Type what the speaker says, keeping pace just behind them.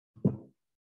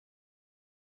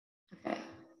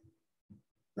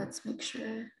Let's make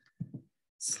sure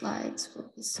slides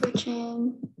will be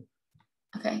switching.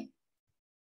 Okay.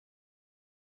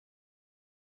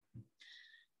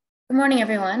 Good morning,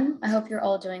 everyone. I hope you're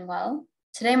all doing well.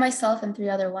 Today, myself and 3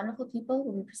 other wonderful people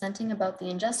will be presenting about the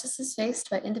injustices faced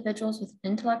by individuals with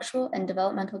intellectual and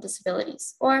developmental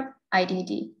disabilities, or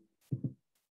IDD.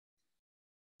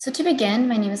 So to begin,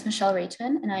 my name is Michelle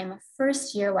Raytwin, and I am a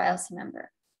first-year YLC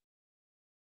member.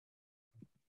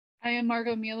 I am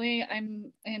Margo and Michelle.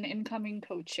 I'm an incoming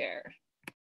co-chair.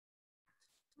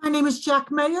 My name is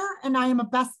Jack Mayer, and I am a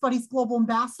Best Buddies Global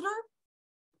Ambassador.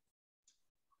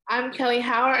 I'm Kelly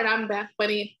Howard, and I'm Best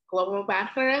Buddies Global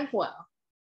Ambassador as well.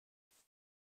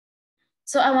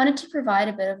 So I wanted to provide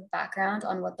a bit of background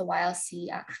on what the YLC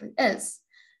actually is.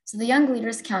 So the Young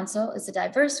Leaders Council is a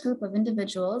diverse group of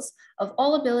individuals of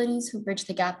all abilities who bridge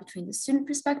the gap between the student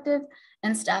perspective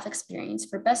and staff experience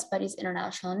for Best Buddies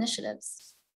international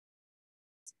initiatives.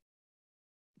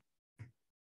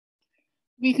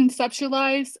 We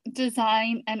conceptualize,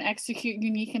 design, and execute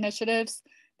unique initiatives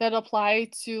that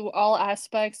apply to all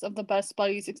aspects of the Best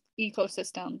Buddies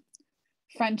ecosystem: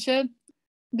 friendship,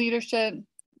 leadership,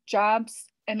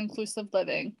 jobs, and inclusive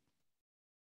living.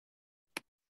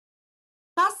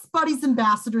 Best Buddies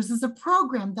Ambassadors is a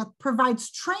program that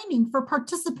provides training for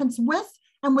participants with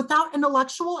and without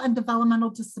intellectual and developmental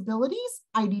disabilities,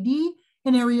 IDD,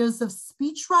 in areas of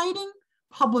speech writing,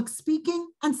 public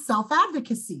speaking, and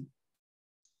self-advocacy.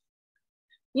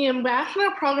 The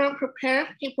Ambassador Program prepares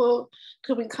people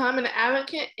to become an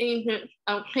advocate agent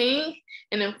of change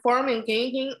and inform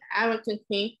engaging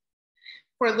advocacy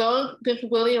for those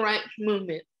disability rights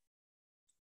movements.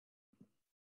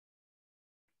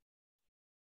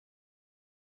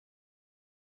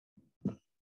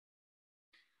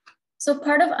 So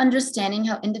part of understanding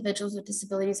how individuals with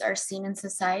disabilities are seen in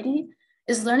society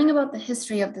is learning about the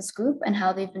history of this group and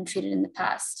how they've been treated in the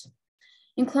past.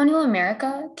 In colonial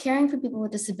America, caring for people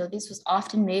with disabilities was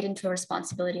often made into a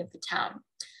responsibility of the town.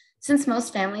 Since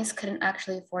most families couldn't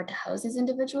actually afford to house these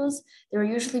individuals, they were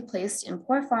usually placed in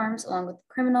poor farms along with the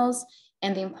criminals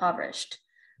and the impoverished.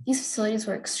 These facilities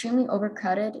were extremely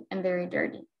overcrowded and very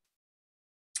dirty.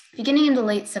 Beginning in the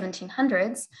late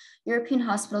 1700s, European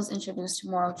hospitals introduced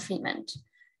moral treatment,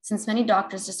 since many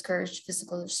doctors discouraged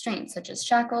physical restraints such as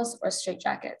shackles or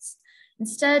straitjackets.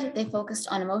 Instead, they focused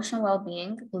on emotional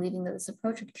well-being, believing that this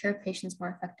approach would cure patients more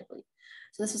effectively.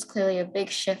 So this was clearly a big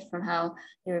shift from how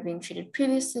they were being treated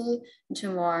previously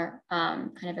into more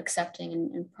kind of accepting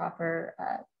and proper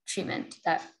treatment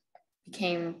that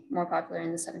became more popular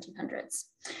in the 1700s.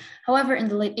 However, in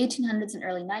the late 1800s and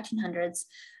early 1900s,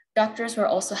 doctors were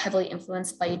also heavily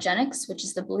influenced by eugenics, which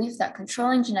is the belief that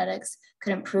controlling genetics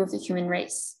could improve the human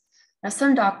race. Now,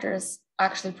 some doctors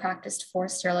actually practiced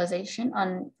forced sterilization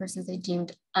on persons they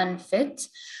deemed unfit,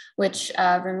 which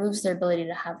removes their ability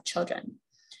to have children.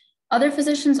 Other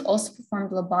physicians also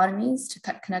performed lobotomies to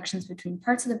cut connections between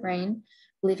parts of the brain,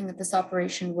 believing that this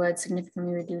operation would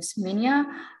significantly reduce mania,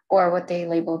 or what they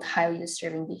labeled highly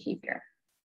disturbing behavior.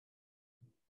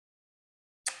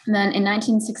 And then in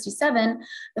 1967,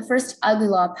 the first ugly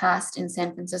law passed in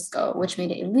San Francisco, which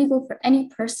made it illegal for any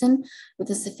person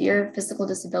with a severe physical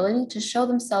disability to show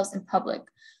themselves in public.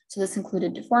 So this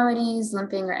included deformities,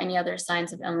 limping, or any other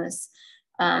signs of illness.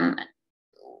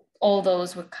 All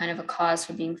those were kind of a cause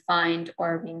for being fined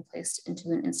or being placed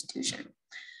into an institution.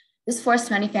 This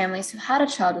forced many families who had a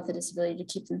child with a disability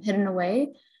to keep them hidden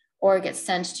away or get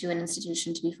sent to an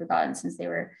institution to be forgotten, since they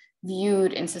were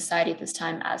viewed in society at this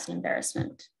time as an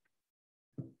embarrassment.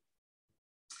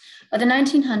 By the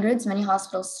 1900s, many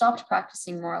hospitals stopped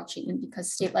practicing moral treatment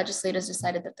because state legislators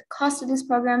decided that the cost of these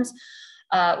programs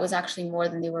was actually more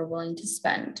than they were willing to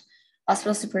spend.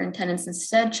 Hospital superintendents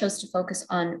instead chose to focus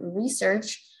on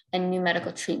research and new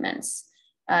medical treatments,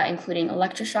 including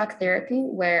electroshock therapy,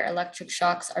 where electric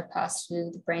shocks are passed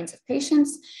through the brains of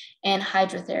patients, and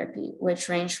hydrotherapy, which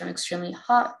ranged from extremely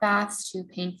hot baths to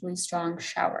painfully strong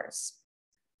showers.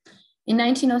 In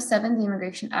 1907, the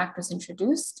Immigration Act was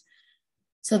introduced.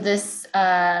 So this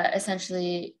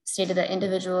essentially stated that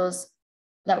individuals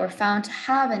that were found to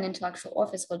have an intellectual or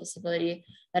physical disability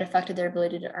that affected their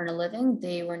ability to earn a living,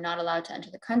 they were not allowed to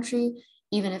enter the country,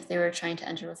 even if they were trying to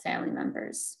enter with family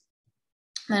members.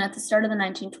 Then at the start of the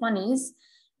 1920s,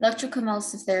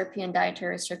 electroconvulsive therapy and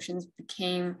dietary restrictions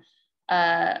became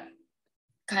kind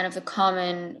of the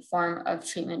common form of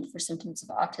treatment for symptoms of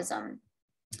autism.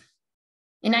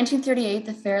 In 1938,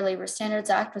 the Fair Labor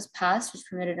Standards Act was passed, which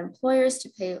permitted employers to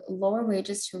pay lower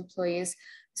wages to employees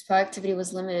whose productivity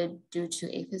was limited due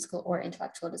to a physical or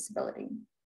intellectual disability.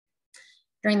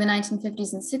 During the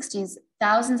 1950s and 60s,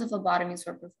 thousands of lobotomies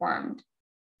were performed.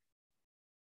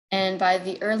 And by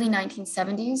the early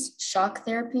 1970s, shock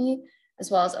therapy,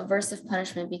 as well as aversive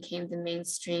punishment, became the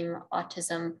mainstream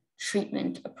autism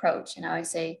treatment approach. And now I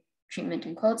say treatment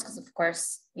in quotes because, of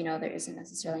course, there isn't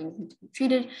necessarily anything to be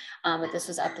treated, but this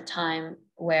was at the time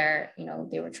where,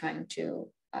 they were trying to,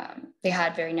 they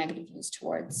had very negative views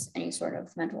towards any sort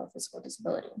of mental or physical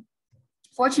disability.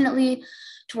 Fortunately,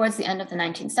 towards the end of the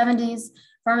 1970s,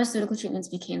 pharmaceutical treatments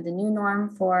became the new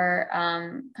norm for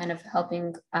kind of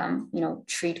helping,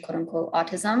 treat quote unquote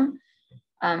autism.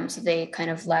 So they kind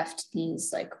of left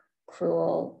these like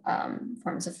cruel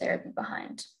forms of therapy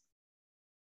behind.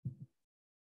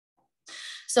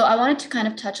 So I wanted to kind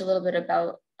of touch a little bit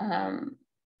about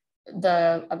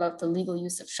the legal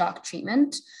use of shock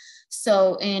treatment.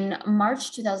 So in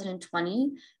March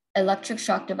 2020, electric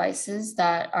shock devices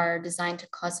that are designed to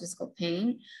cause physical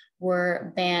pain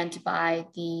were banned by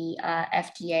the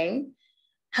FDA.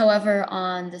 However,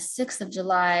 on the 6th of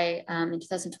July in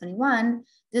 2021,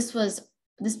 this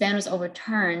ban was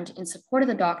overturned in support of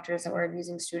the doctors that were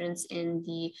abusing students in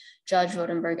the Judge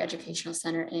Rodenberg Educational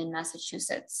Center in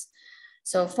Massachusetts.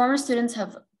 So former students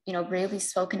have, bravely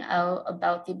spoken out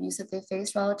about the abuse that they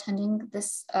faced while attending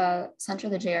this center,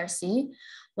 the JRC.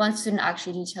 One student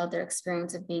actually detailed their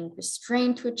experience of being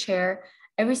restrained to a chair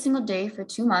every single day for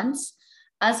 2 months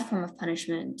as a form of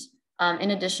punishment,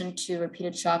 in addition to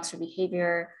repeated shocks for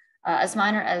behavior as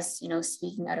minor as,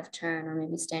 speaking out of turn or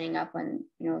maybe standing up when,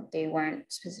 they weren't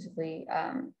specifically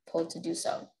told to do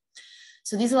so.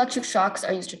 So these electric shocks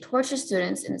are used to torture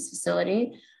students in this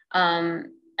facility,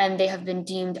 and they have been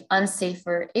deemed unsafe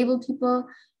for able people,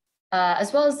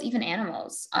 as well as even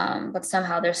animals, but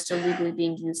somehow they're still legally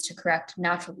being used to correct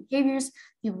natural behaviors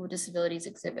people with disabilities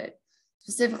exhibit,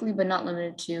 specifically but not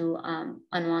limited to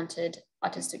unwanted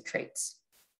autistic traits.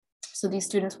 So these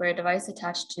students wear a device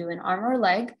attached to an arm or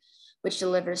leg, which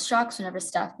delivers shocks whenever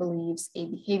staff believes a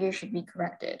behavior should be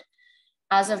corrected.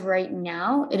 As of right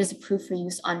now, it is approved for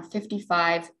use on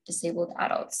 55 disabled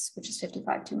adults, which is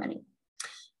 55 too many.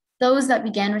 Those that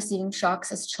began receiving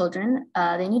shocks as children,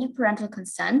 they needed parental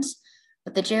consent,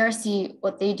 but the JRC,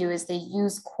 what they do is they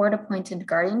use court-appointed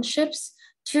guardianships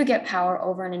to get power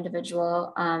over an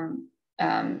individual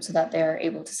so that they're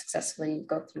able to successfully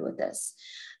go through with this.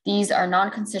 These are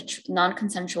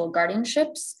non-consensual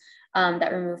guardianships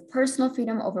that remove personal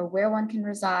freedom over where one can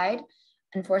reside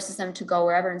and forces them to go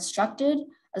wherever instructed,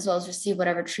 as well as receive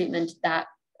whatever treatment that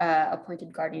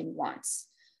appointed guardian wants.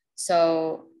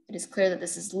 So it is clear that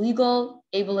this is legal,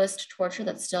 ableist torture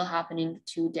that's still happening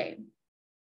today.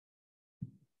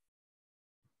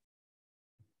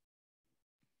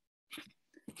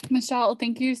 Michelle,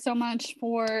 thank you so much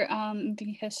for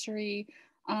the history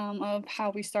of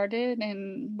how we started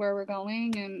and where we're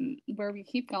going and where we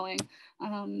keep going.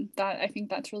 I think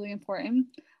that's really important.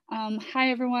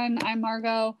 Hi everyone, I'm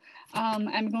Margo.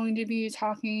 I'm going to be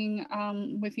talking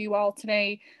with you all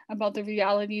today about the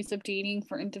realities of dating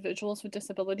for individuals with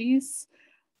disabilities.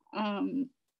 And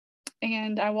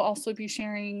I will also be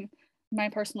sharing my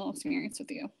personal experience with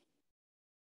you.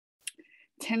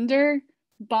 Tinder,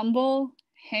 Bumble,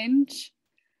 Hinge.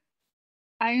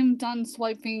 I am done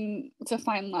swiping to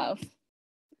find love.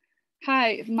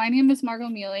 Hi, my name is Margo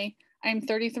Mealy. I am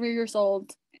 33 years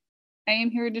old. I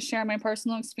am here to share my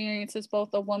personal experience as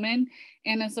both a woman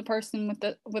and as a person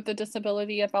with a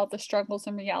disability about the struggles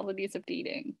and realities of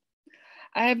dating.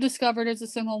 I have discovered as a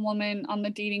single woman on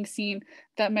the dating scene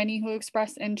that many who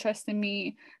express interest in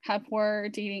me have poor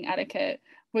dating etiquette,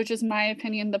 which is my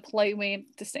opinion the polite way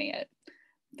to say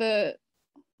it.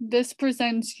 This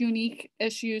presents unique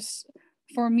issues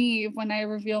for me when I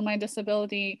reveal my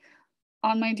disability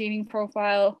on my dating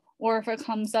profile, or if it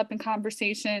comes up in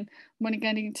conversation when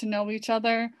getting to know each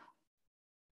other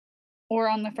or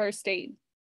on the first date.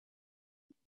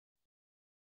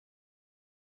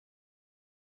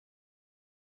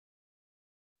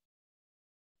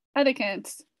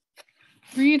 Etiquette.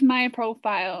 Read my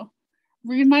profile.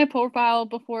 Read my profile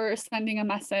before sending a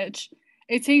message.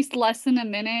 It takes less than a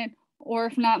minute, or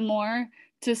if not more,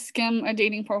 to skim a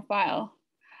dating profile.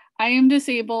 I am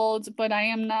disabled, but I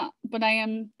am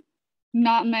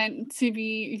not meant to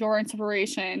be your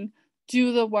inspiration.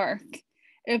 Do the work.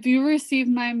 If you receive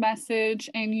my message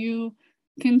and you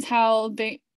can tell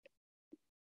they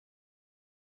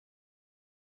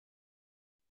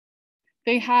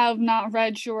have not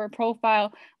read your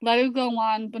profile, let it go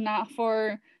on, but not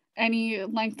for any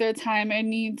length of time. It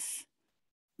needs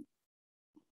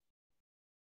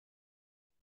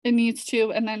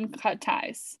to, and then cut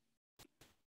ties.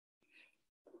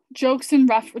 Jokes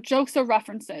or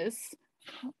references.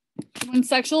 When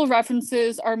sexual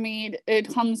references are made,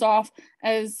 it comes off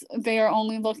as they are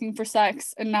only looking for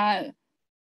sex and not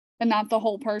and not the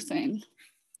whole person.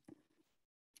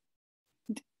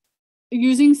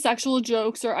 Using sexual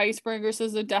jokes or icebreakers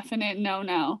is a definite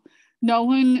no-no. No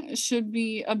one should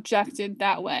be objected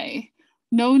that way.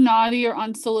 No naughty or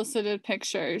unsolicited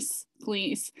pictures,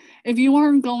 please. If you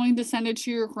aren't going to send it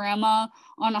to your grandma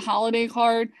on a holiday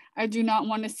card, I do not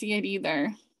want to see it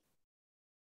either.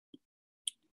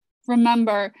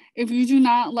 Remember, if you do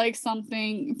not like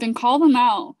something, then call them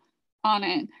out on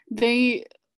it.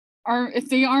 If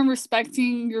they aren't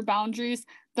respecting your boundaries,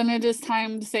 then it is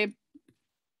time to say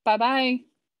bye-bye.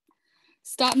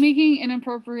 Stop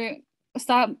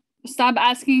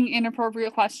asking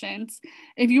inappropriate questions.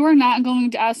 If you are not going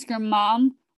to ask your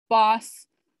mom, boss,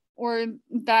 or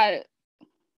that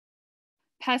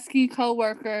pesky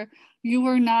coworker you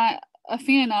are not a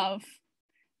fan of,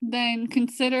 then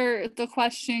consider the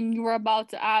question you are about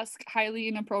to ask highly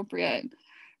inappropriate.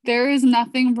 There is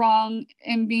nothing wrong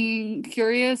in being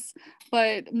curious,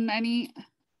 but many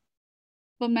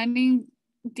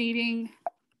dating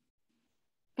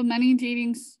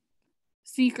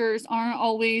seekers aren't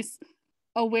always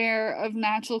aware of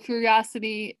natural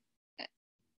curiosity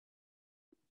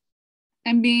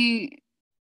and being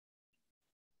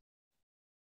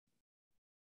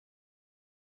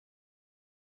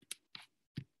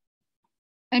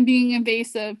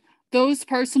invasive. Those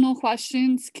personal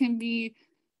questions can be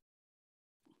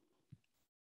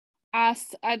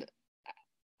asked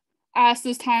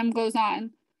as time goes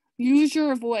on. Use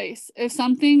your voice. If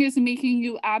something is making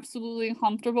you absolutely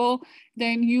uncomfortable,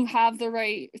 then you have the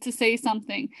right to say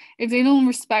something. If they don't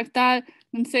respect that,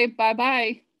 then say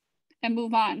bye-bye and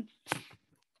move on.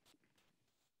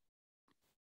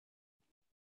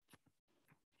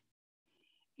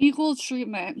 Equal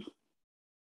treatment.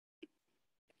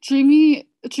 Treat me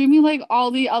like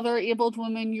all the other abled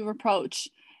women you approach.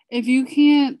 If you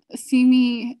can't see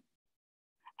me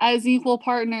as equal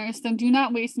partners, then do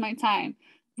not waste my time.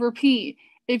 Repeat,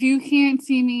 if you can't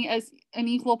see me as an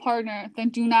equal partner, then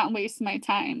do not waste my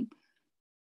time.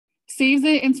 Save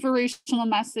the inspirational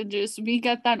messages. We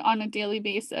get that on a daily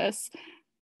basis.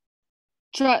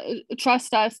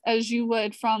 Trust us as you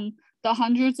would from the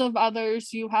hundreds of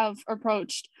others you have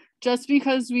approached. Just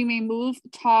because we may move,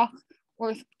 talk,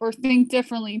 or think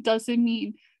differently doesn't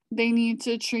mean they need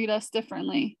to treat us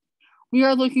differently. We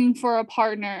are looking for a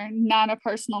partner, not a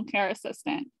personal care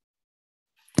assistant.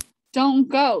 Don't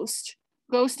ghost.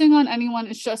 Ghosting on anyone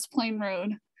is just plain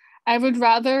rude. I would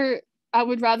rather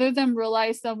them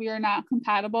realize that we are not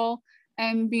compatible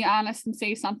and be honest and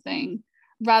say something,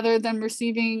 rather than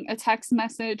receiving a text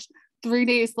message 3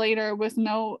 days later with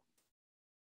no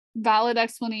valid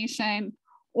explanation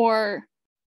or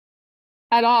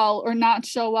at all, or not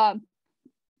show up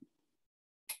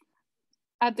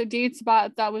at the date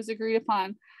spot that was agreed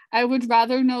upon. I would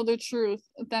rather know the truth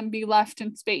than be left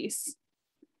in space.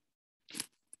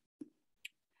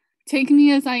 Take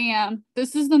me as I am.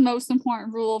 This is the most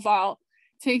important rule of all.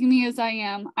 Take me as I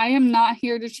am. I am not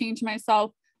here to change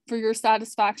myself for your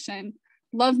satisfaction.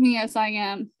 Love me as I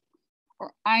am,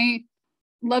 or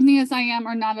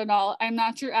not at all. I'm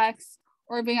not your ex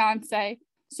or Beyonce.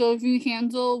 So if you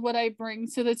handle what I bring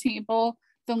to the table,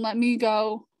 then let me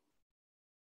go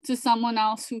to someone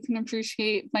else who can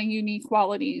appreciate my unique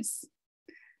qualities.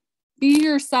 Be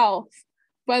yourself.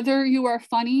 Whether you are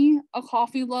funny, a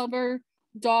coffee lover,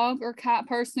 dog or cat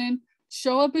person,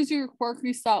 show up as your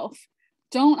quirky self.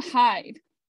 Don't hide.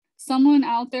 Someone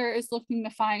out there is looking to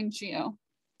find you.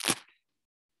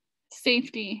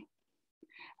 Safety.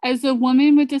 As a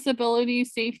woman with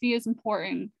disabilities, safety is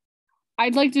important.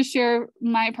 I'd like to share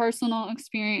my personal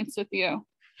experience with you.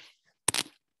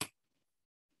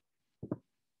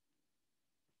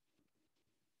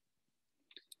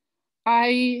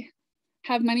 I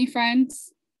have many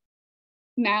friends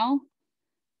now.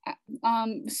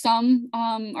 Some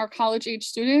are college age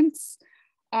students.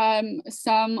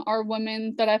 Some are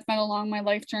women that I've met along my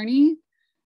life journey.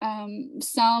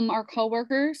 Some are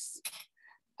coworkers.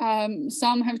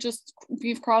 Some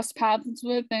we've crossed paths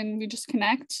with and we just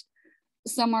connect.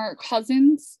 Some are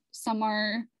cousins. Some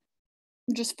are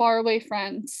just faraway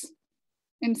friends.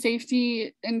 And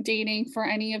safety in dating for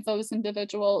any of those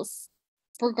individuals,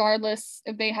 regardless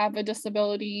if they have a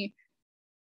disability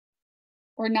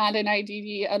or not an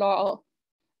IDD at all,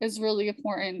 is really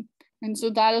important. And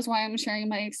so that is why I'm sharing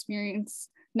my experience,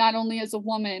 not only as a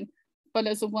woman, but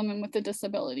as a woman with a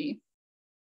disability.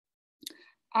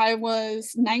 I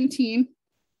was 19.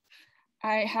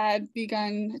 I had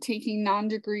begun taking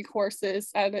non-degree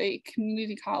courses at a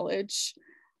community college.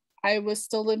 I was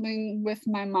still living with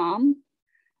my mom.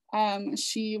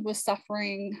 She was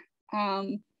suffering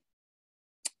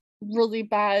really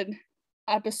bad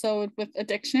episode with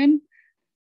addiction.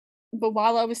 But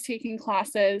while I was taking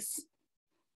classes,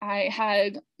 I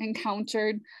had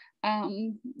encountered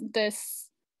this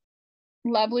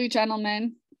lovely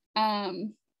gentleman.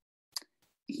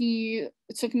 He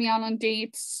took me out on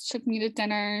dates, took me to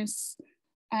dinners.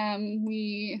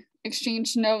 We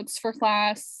exchanged notes for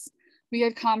class. We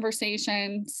had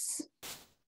conversations.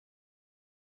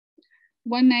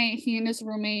 One night, he and his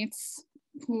roommates,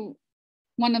 who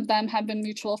one of them had been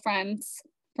mutual friends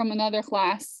from another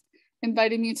class,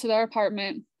 invited me to their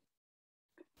apartment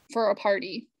for a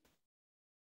party.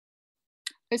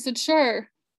 I said, sure.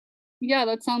 Yeah,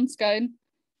 that sounds good.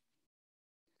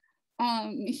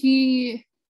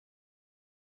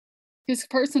 His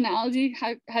personality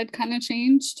had kind of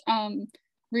changed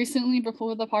recently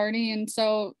before the party. And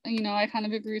so, I kind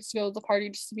of agreed to go to the party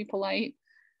just to be polite.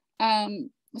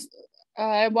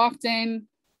 I walked in,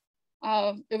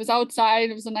 it was outside.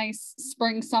 It was a nice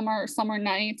summer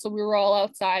night. So we were all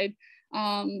outside.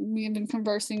 We had been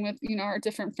conversing with, our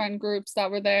different friend groups that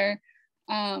were there.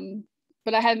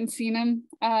 But I hadn't seen him.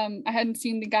 I hadn't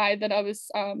seen the guy that I was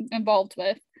involved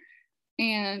with.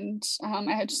 And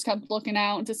I had just kept looking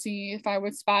out to see if I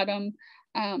would spot him.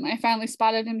 I finally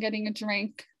spotted him getting a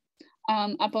drink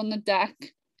up on the deck.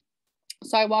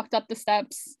 So I walked up the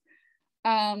steps.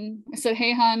 I said,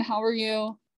 hey, hon, how are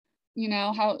you?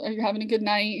 How are you having a good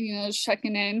night? Just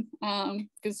checking in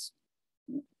because,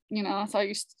 that's how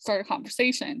you start a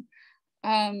conversation.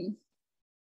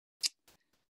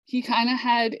 He kind of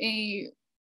had a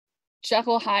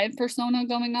Jekyll Hyde persona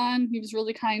going on. He was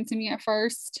really kind to me at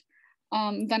first.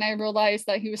 Then I realized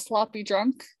that he was sloppy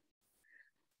drunk.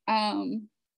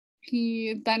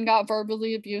 He then got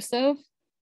verbally abusive.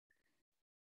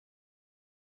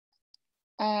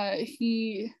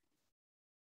 He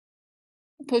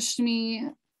pushed me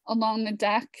along the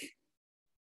deck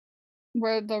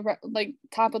where the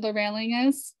top of the railing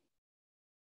is.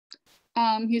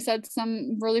 He said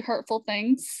some really hurtful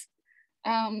things.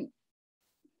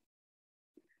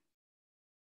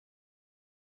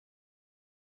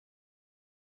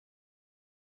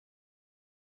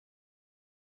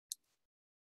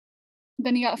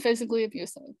 Then he got physically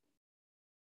abusive.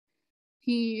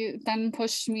 He then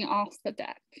pushed me off the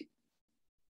deck.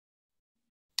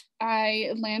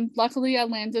 Luckily I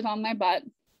landed on my butt.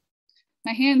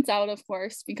 My hands out, of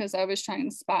course, because I was trying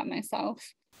to spot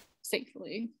myself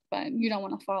safely, but you don't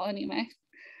want to fall anyway.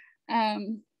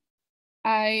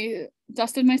 I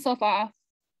dusted myself off,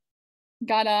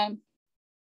 got up.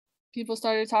 People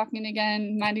started talking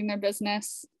again, minding their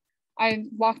business. I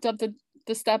walked up the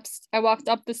steps. I walked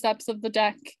up the steps of the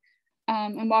deck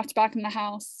and walked back in the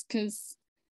house because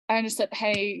I just said,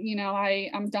 hey,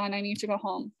 I'm done. I need to go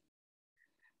home.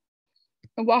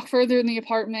 I walked further in the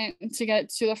apartment to get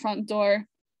to the front door.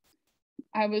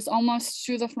 I was almost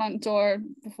to the front door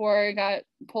before I got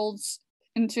pulled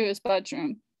into his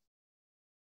bedroom.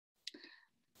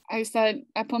 I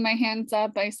put my hands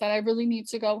up. I said, I really need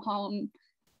to go home.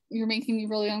 You're making me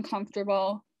really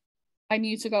uncomfortable. I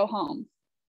need to go home.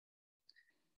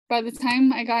 By the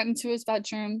time I got into his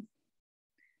bedroom,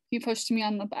 he pushed me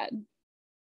on the bed.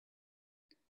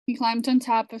 He climbed on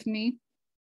top of me.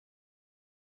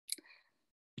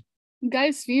 The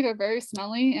guy's feet are very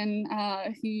smelly, and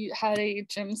he had a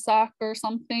gym sock or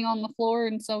something on the floor,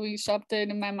 and so he shoved it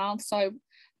in my mouth so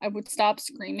I would stop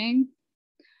screaming.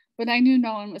 But I knew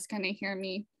no one was going to hear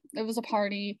me. It was a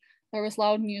party. There was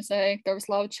loud music. There was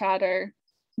loud chatter.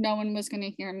 No one was going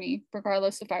to hear me,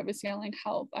 regardless if I was yelling,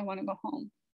 help, I want to go home.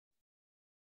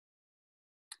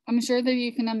 I'm sure that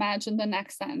you can imagine the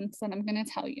next sentence that I'm going to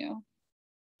tell you.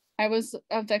 I was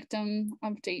a victim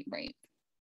of date rape.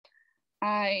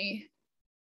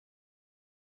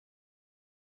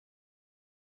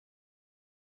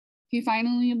 He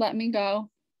finally let me go,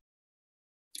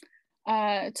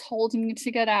 told me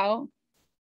to get out.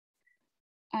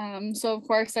 So of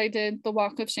course I did the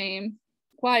walk of shame,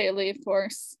 quietly, of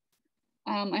course.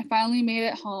 I finally made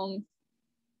it home.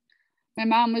 My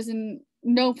mom was in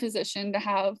no position to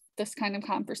have this kind of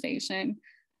conversation.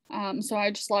 So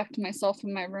I just locked myself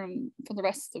in my room for the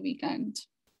rest of the weekend.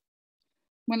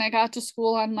 When I got to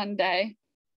school on Monday,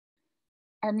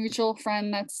 our mutual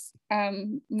friend that's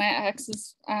my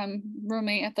ex's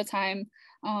roommate at the time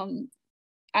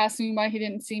asked me why he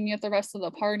didn't see me at the rest of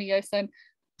the party. I said,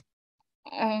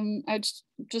 I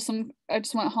just went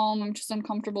home. I'm just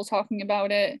uncomfortable talking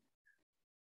about it.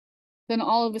 Then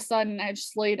all of a sudden, I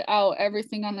just laid out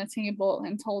everything on the table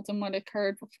and told him what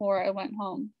occurred before I went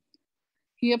home.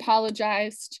 He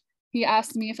apologized. He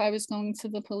asked me if I was going to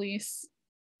the police.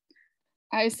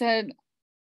 I said,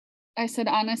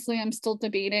 honestly, I'm still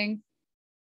debating.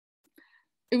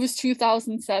 it was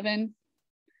 2007.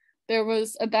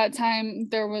 At that time,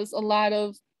 there was a lot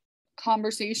of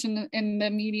conversation in the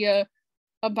media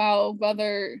about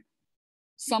whether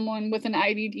someone with an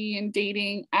IDD and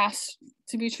dating asked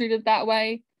to be treated that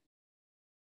way.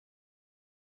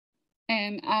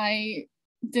 And I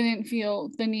didn't feel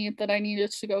the need that I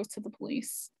needed to go to the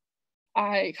police.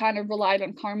 I kind of relied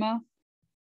on karma.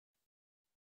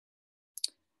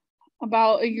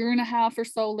 About a year and a half or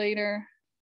so later,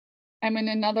 I'm in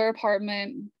another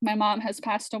apartment. My mom has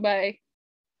passed away.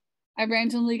 I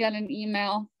randomly get an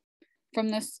email from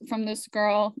this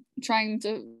girl trying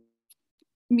to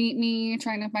meet me,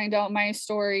 trying to find out my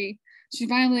story. She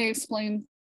finally explained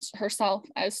herself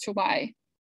as to why.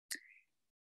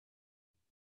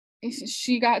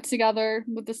 She got together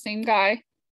with the same guy.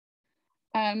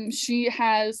 She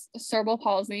has cerebral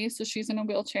palsy, so she's in a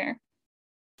wheelchair.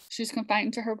 She's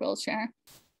confined to her wheelchair.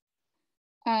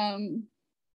 And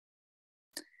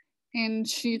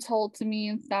she told to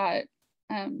me that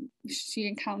she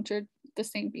encountered the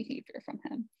same behavior from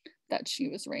him, that she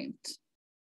was raped.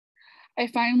 I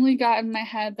finally got in my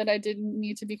head that I didn't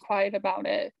need to be quiet about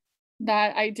it,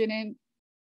 that I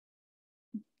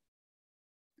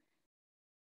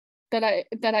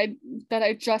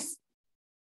just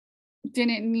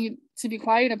didn't need to be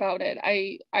quiet about it.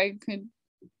 I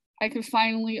could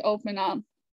finally open up.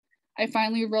 I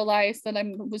finally realized that I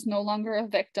was no longer a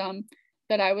victim,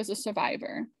 that I was a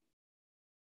survivor.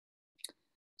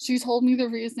 She told me the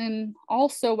reason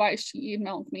also why she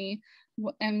emailed me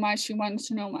and why she wanted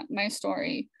to know my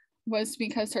story was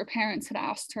because her parents had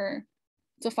asked her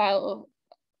to file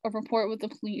a report with the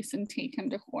police and take him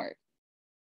to court.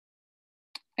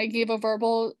 I gave a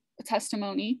verbal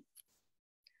testimony.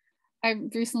 I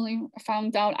recently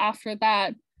found out after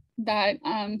that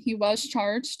he was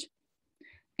charged,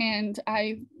 and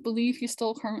I believe he's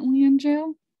still currently in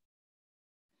jail.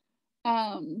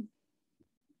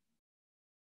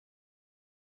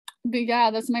 But yeah,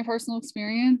 that's my personal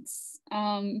experience.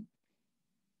 I'm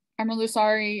really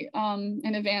sorry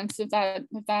in advance if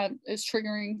that is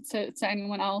triggering to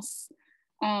anyone else.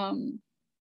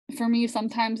 For me,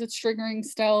 sometimes it's triggering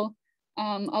still.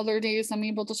 Other days I'm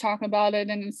able to talk about it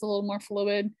and it's a little more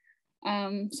fluid.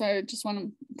 So I just want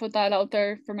to put that out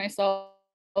there for myself,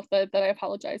 that I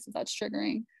apologize if that's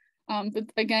triggering.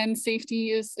 But again,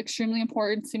 safety is extremely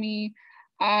important to me.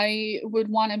 I would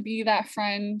want to be that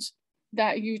friend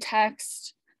that you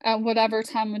text at whatever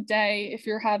time of day if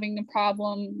you're having a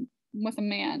problem with a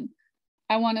man.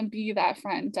 I want to be that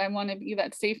friend. I want to be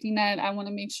that safety net. I want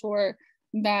to make sure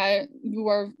that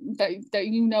that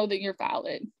you know that you're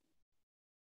valid.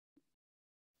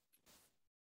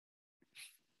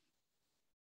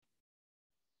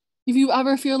 If you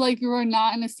ever feel like you are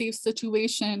not in a safe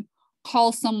situation,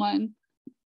 call someone,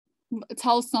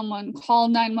 tell someone, call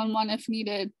 911 if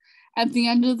needed. At the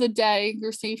end of the day,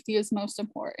 your safety is most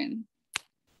important.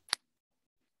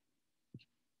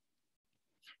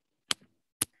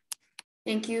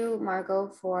 Thank you, Margo,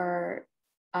 for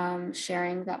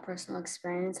sharing that personal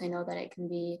experience. I know that it can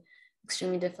be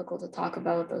extremely difficult to talk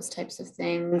about those types of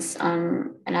things.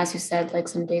 And as you said, like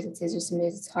some days it's easier, some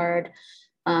days it's hard.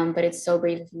 But it's so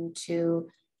brave of you to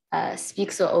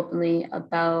speak so openly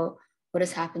about what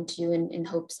has happened to you in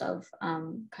hopes of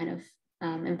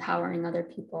empowering other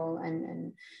people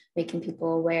and making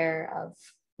people aware of,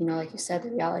 like you said,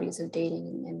 the realities of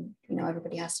dating, and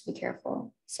everybody has to be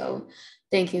careful. So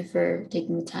thank you for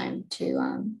taking the time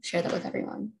to share that with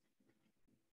everyone.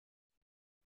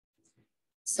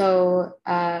 So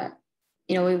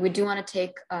we do want to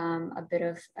take a bit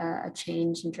of a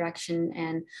change in direction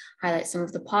and highlight some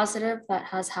of the positive that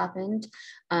has happened,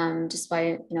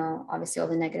 despite, obviously all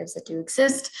the negatives that do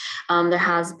exist. There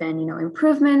has been,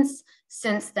 improvements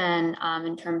since then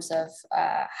in terms of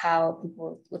how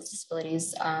people with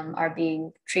disabilities are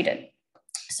being treated.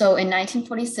 So in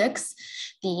 1946,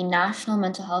 the National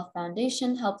Mental Health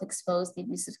Foundation helped expose the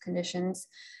abusive conditions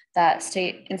that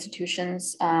state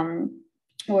institutions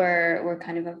were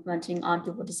kind of implementing on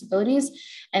people with disabilities,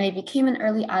 and they became an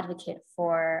early advocate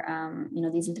for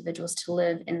these individuals to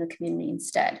live in the community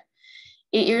instead.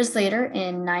 8 years later,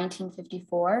 in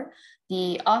 1954,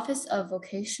 the Office of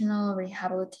Vocational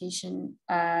Rehabilitation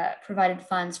provided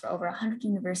funds for over 100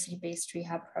 university-based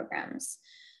rehab programs.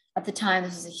 At the time,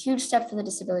 this was a huge step for the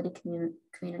disability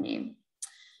community.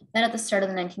 Then at the start of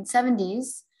the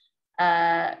 1970s,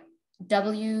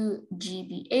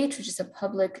 WGBH, which is a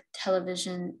public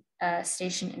television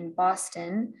station in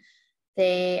Boston,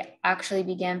 they actually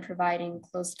began providing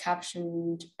closed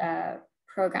captioned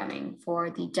programming for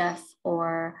the deaf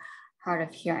or hard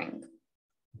of hearing.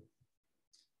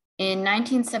 In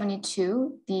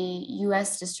 1972, the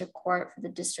US District Court for the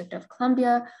District of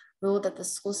Columbia ruled that the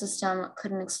school system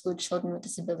couldn't exclude children with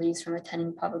disabilities from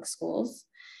attending public schools.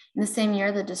 In the same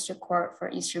year, the District Court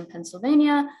for Eastern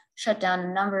Pennsylvania shut down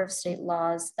a number of state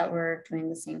laws that were doing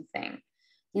the same thing.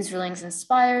 These rulings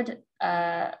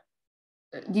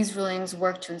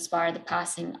worked to inspire the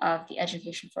passing of the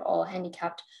Education for All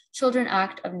Handicapped Children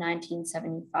Act of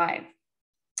 1975.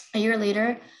 A year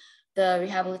later, the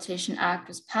Rehabilitation Act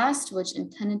was passed, which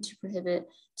intended to prohibit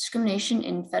discrimination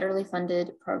in federally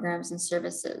funded programs and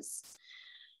services.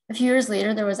 A few years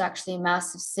later, there was actually a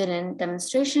massive sit-in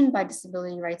demonstration by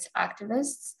disability rights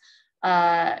activists,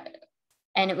 and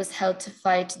it was held to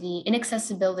fight the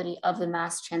inaccessibility of the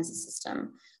mass transit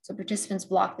system. So participants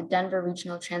blocked the Denver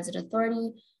Regional Transit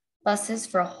Authority buses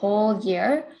for a whole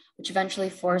year, which eventually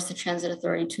forced the Transit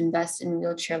Authority to invest in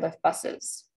wheelchair lift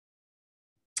buses.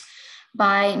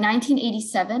 By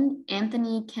 1987,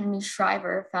 Anthony Kennedy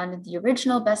Shriver founded the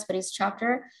original Best Buddies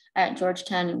chapter at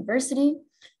Georgetown University.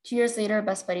 2 years later,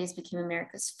 Best Buddies became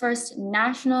America's first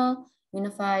national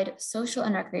unified social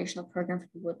and recreational program for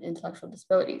people with intellectual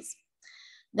disabilities.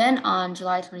 Then on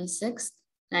July 26,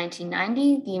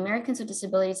 1990, the Americans with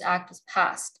Disabilities Act was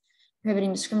passed,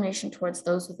 prohibiting discrimination towards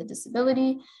those with a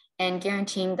disability and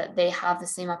guaranteeing that they have the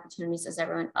same opportunities as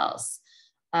everyone else,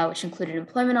 which included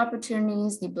employment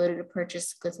opportunities, the ability to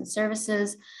purchase goods and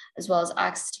services, as well as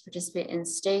access to participate in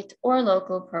state or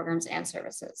local programs and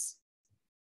services.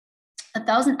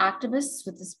 1,000 activists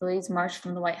with disabilities marched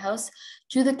from the White House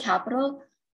to the Capitol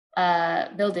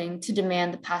building to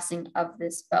demand the passing of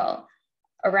this bill.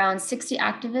 Around 60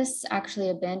 activists actually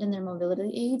abandoned their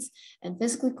mobility aids and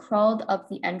physically crawled up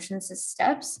the entrance's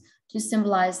steps to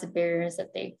symbolize the barriers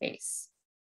that they face.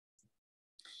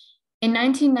 In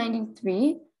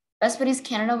 1993, Best Buddies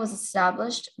Canada was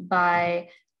established by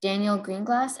Daniel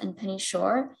Greenglass and Penny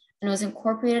Shore and was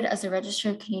incorporated as a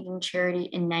registered Canadian charity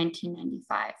in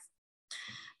 1995.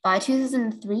 By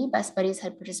 2003, Best Buddies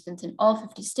had participants in all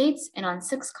 50 states and on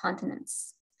 6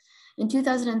 continents. In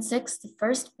 2006, the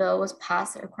first bill was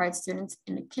passed that required students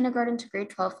in the kindergarten to grade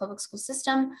 12 public school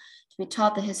system to be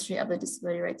taught the history of the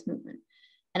disability rights movement.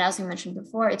 And as we mentioned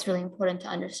before, it's really important to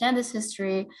understand this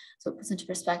history so it puts into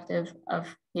perspective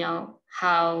of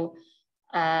how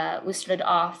we started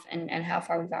off and how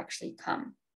far we've actually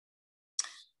come.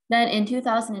 Then in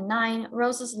 2009,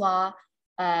 Rose's Law,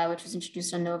 which was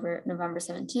introduced on November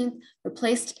 17th,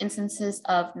 replaced instances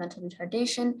of mental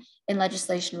retardation in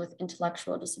legislation with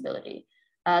intellectual disability.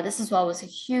 This as well was a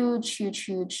huge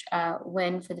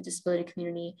win for the disability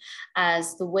community,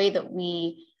 as the way that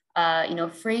we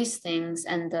phrase things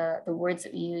and the words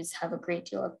that we use have a great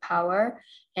deal of power,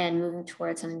 and moving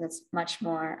towards something that's much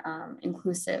more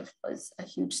inclusive was a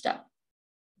huge step.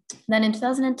 Then in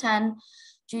 2010,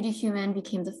 Judy Heumann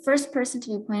became the first person to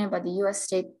be appointed by the US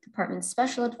State Department's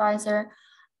Special Advisor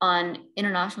on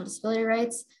International Disability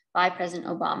Rights by President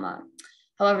Obama.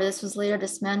 However, this was later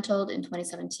dismantled in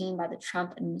 2017 by the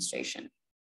Trump administration.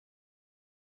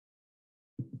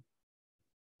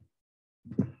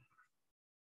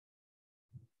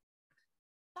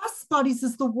 Best Buddies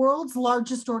is the world's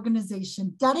largest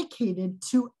organization dedicated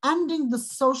to ending the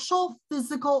social,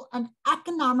 physical, and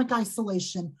economic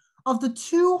isolation of the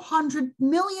 200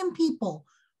 million people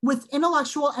with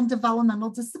intellectual and developmental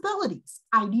disabilities,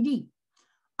 IDD.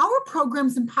 Our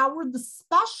programs empower the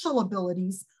special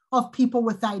abilities of people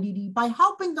with IDD by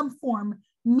helping them form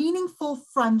meaningful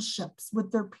friendships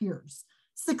with their peers,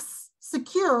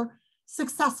 secure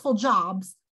successful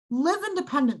jobs, live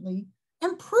independently,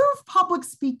 improve public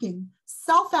speaking,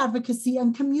 self-advocacy,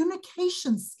 and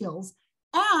communication skills,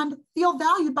 and feel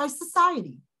valued by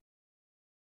society.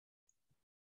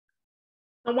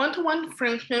 The one-to-one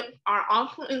friendships are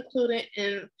also included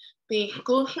in the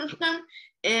school system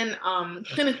and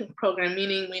citizenship program,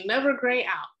 meaning we never gray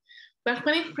out. Best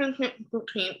Buddies friendships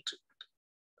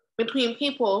between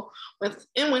people with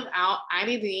and without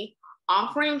IDD,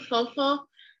 offering social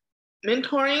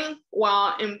mentoring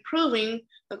while improving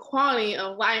the quality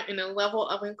of life and the level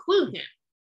of inclusion.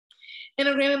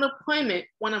 Integrated employment,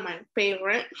 one of my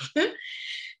favorites,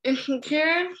 it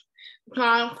secures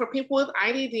jobs for people with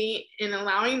IDD and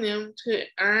allowing them to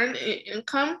earn an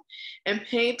income and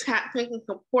pay taxes and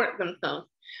support themselves,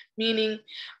 meaning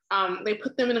they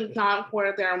put them in a job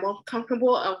where they're most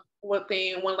comfortable of what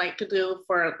they would like to do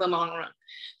for the long run.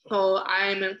 So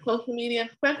I'm a social media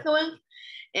specialist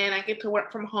and I get to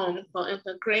work from home. So it's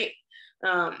a great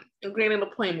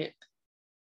employment.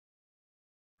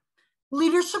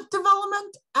 Leadership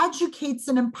development educates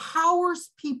and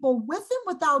empowers people with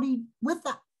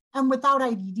and without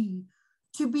IDD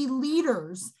to be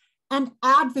leaders and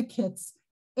advocates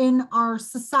in our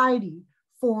society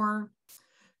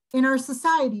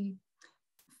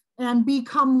and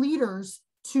become leaders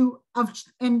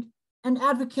and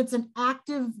advocates and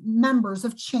active members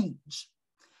of change.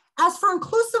 As for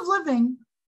inclusive living,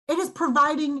 it is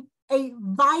providing a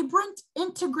vibrant,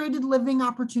 integrated living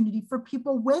opportunity for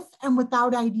people with and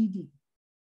without IDD.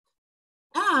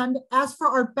 And as for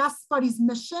our Best Buddies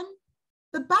mission,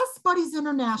 the Best Buddies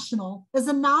International is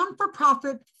a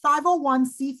non-for-profit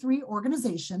 501c3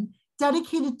 organization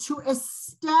dedicated to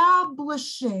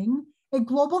establishing a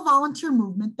global volunteer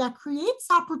movement that creates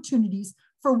opportunities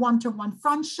for one-to-one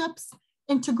friendships,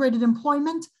 integrated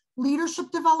employment,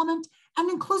 leadership development, and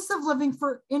inclusive living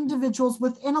for individuals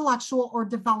with intellectual or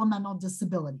developmental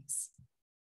disabilities.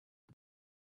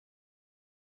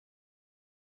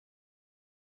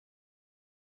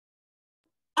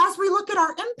 As we look at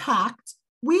our impact,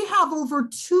 we have over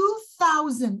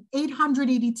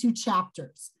 2,882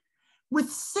 chapters with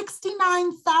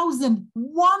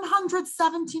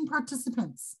 69,117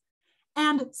 participants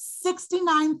and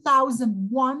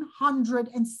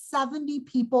 69,170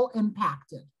 people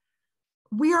impacted.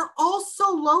 We are also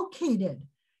located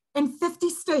in 50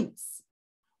 states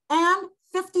and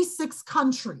 56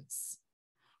 countries.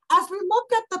 As we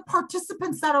look at the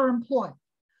participants that are employed,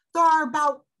 there are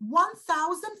about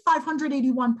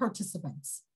 1,581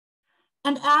 participants.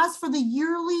 And as for the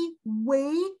yearly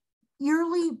wage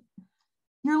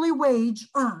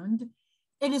earned,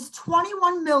 it is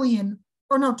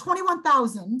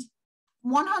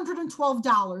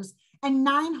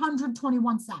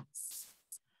 $21,112.921.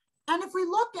 And if we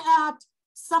look at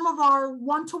some of our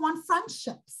one-to-one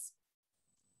friendships,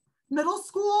 middle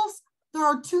schools, there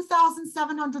are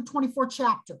 2,724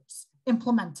 chapters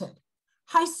implemented.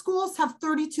 High schools have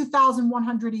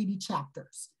 32,180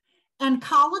 chapters. And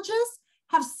colleges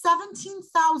have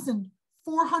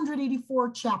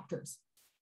 17,484 chapters.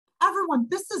 Everyone,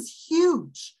 this is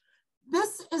huge.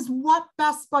 This is what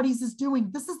Best Buddies is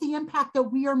doing. This is the impact that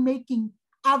we are making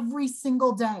every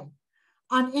single day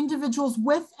on individuals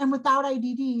with and without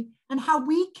IDD and how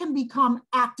we can become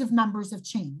active members of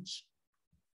change.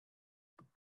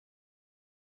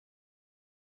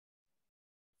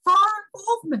 For our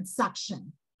involvement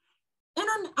section,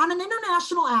 on an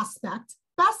international aspect,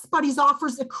 Best Buddies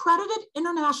offers accredited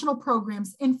international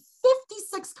programs in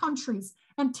 56 countries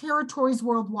and territories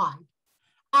worldwide.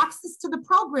 Access to the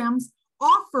programs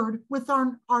offered with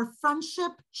our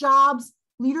friendship, jobs,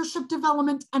 leadership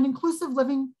development, and inclusive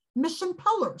living mission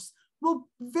pillars will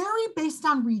vary based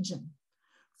on region.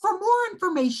 For more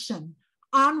information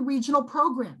on regional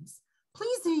programs,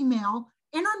 please email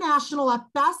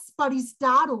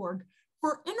international@bestbuddies.org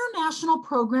for international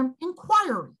program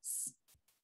inquiries.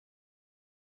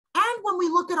 And when we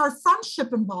look at our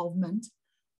friendship involvement,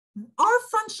 our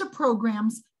friendship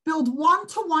programs build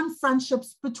one-to-one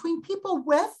friendships between people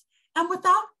with and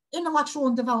without intellectual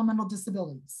and developmental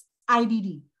disabilities,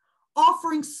 IDD,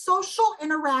 offering social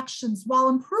interactions while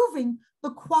improving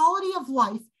the quality of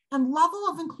life and level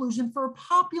of inclusion for a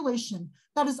population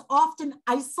that is often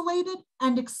isolated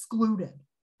and excluded.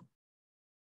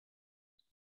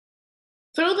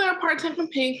 Through their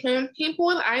participation, people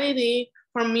with IDD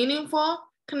form meaningful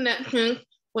connections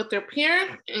with their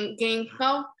peers and gain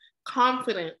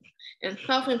self-confidence and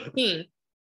self-esteem,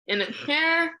 and a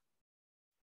share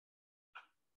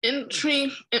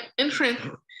interest,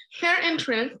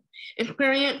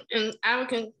 experience, and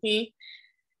advocacy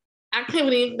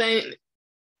activities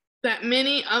that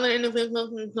many other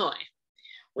individuals enjoy.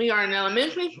 We are in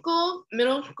elementary school,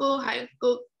 middle school, high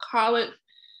school, college,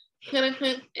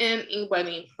 citizens, and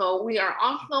e-buddies. So we are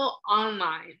also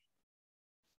online.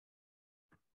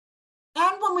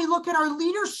 And when we look at our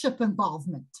leadership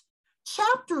involvement,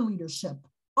 chapter leadership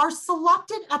are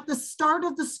selected at the start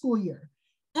of the school year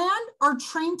and are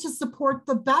trained to support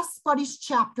the Best Buddies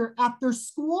chapter at their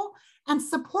school and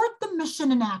support the mission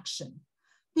in action.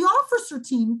 The officer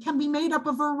team can be made up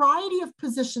of a variety of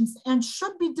positions and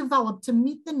should be developed to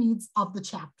meet the needs of the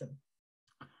chapter.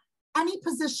 Any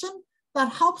position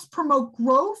that helps promote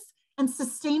growth and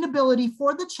sustainability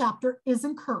for the chapter is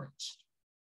encouraged.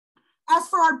 As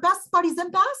for our Best Buddies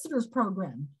Ambassadors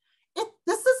program,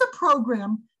 this is a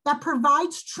program that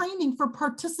provides training for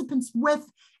participants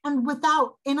with and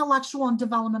without intellectual and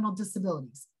developmental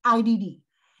disabilities, IDD,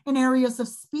 in areas of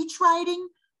speech writing,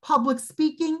 public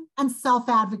speaking, and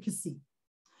self-advocacy.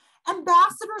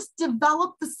 Ambassadors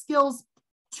develop the skills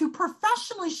to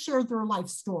professionally share their life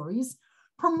stories,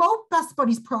 promote Best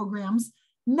Buddies programs,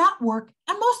 network,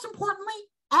 and most importantly,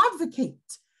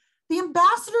 advocate. The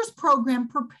Ambassadors program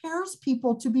prepares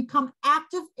people to become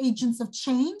active agents of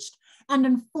change and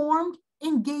informed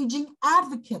engaging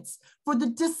advocates for the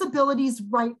disabilities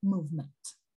right movement.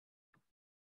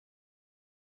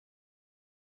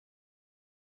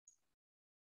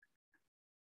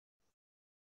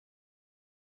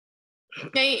 A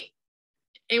state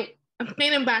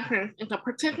ambassador is a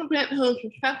participant who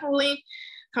successfully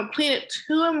completed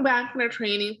 2 ambassador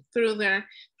trainings through their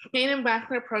state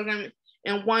ambassador program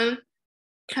in one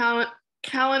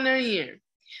calendar year.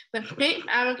 The state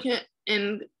advocate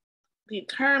and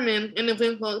determined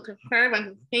individuals to serve as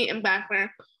a state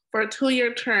ambassador for a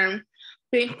 2-year term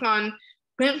based on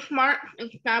benchmarks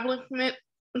established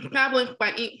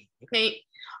by each state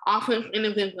office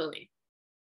individually.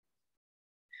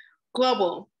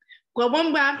 Global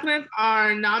ambassadors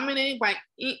are nominated by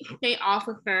each state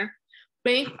officer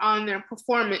based on their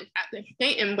performance at the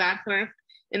state ambassador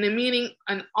in the meeting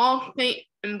an all-state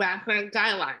ambassador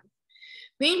guidelines.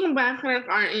 These ambassadors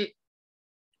are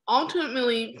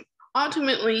ultimately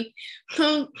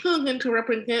chosen to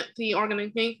represent the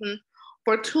organization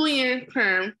for a 2-year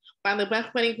term by the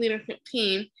Best Buddies leadership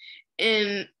team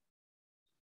in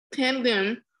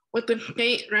tandem with the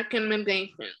state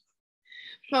recommendations.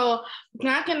 So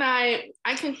Jack and I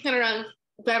consider us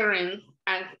veterans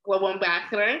as global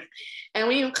ambassadors, and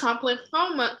we've accomplished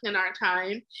so much in our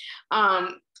time.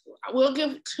 We'll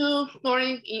give 2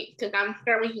 stories each because I'm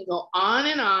sure we can go on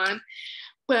and on.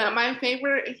 But my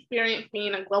favorite experience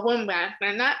being a global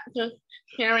ambassador, not just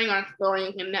sharing our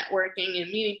stories and networking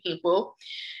and meeting people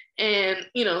and,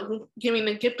 you know, giving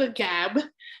the gift of gab.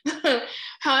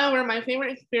 However, my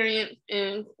favorite experience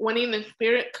is winning the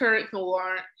Spirit Courage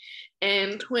Award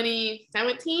in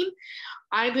 2017.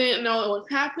 I didn't know it was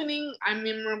happening. I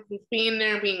remember being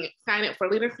there, being excited for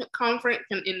Leadership Conference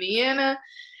in Indiana.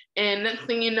 And next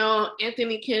thing you know,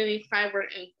 Anthony Kennedy Schreiber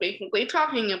is basically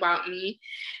talking about me.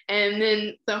 And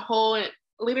then the whole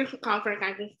Leadership Conference,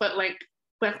 I just felt like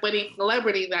Best Buddy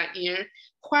celebrity that year.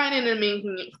 Quite an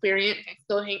amazing experience. I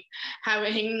still have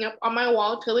it hanging up on my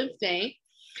wall till this day.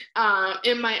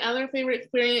 And my other favorite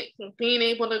experience was being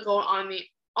able to go on the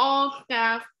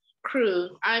all-staff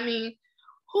cruise. I mean,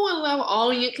 who would love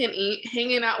all you can eat,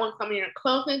 hanging out with some of your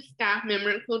closest staff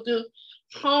members who do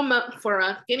so much for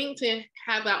us, getting to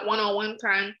have that one-on-one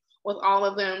time with all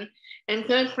of them, and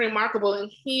just remarkable,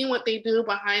 and seeing what they do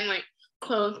behind like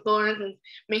closed doors and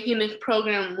making this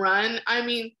program run. I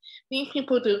mean, these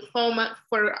people do so much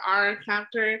for our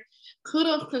chapter.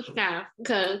 Kudos to staff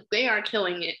because they are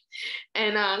killing it.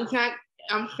 And Jack,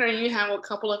 I'm sure you have a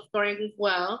couple of stories as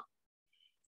well.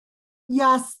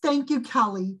 Yes, thank you,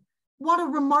 Kelly. What a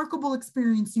remarkable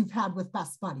experience you've had with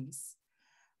Best Buddies.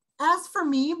 As for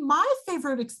me, my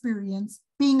favorite experience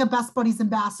being a Best Buddies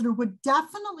ambassador would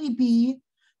definitely be,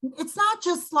 it's not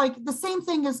just like the same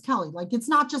thing as Kelly, like it's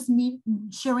not just me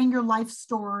sharing your life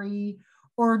story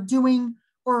or doing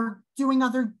other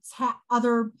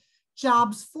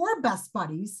jobs for Best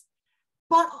Buddies,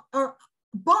 but I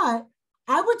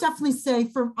would definitely say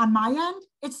on my end,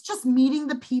 it's just meeting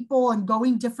the people and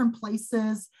going different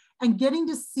places and getting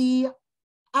to see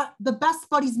the Best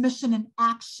Buddies mission in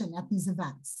action at these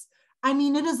events. I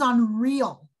mean, it is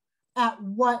unreal at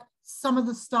what some of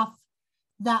the stuff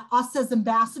that us as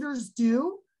ambassadors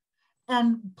do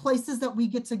and places that we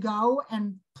get to go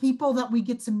and people that we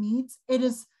get to meet. It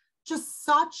is just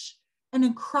such an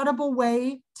incredible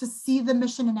way to see the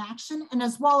mission in action. And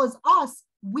as well as us,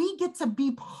 we get to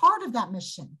be part of that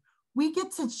mission. We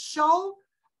get to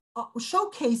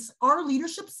showcase our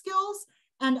leadership skills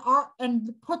and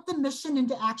put the mission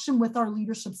into action with our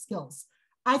leadership skills.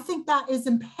 I think that is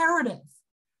imperative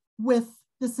with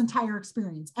this entire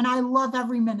experience, and I love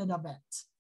every minute of it.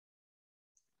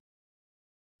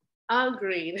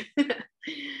 Agreed.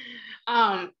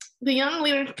 The Young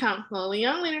Leaders Council. The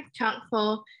Young Leaders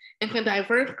Council is a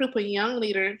diverse group of young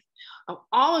leaders of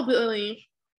all abilities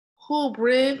who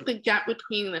bridge the gap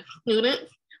between the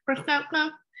students'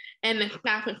 perspective and the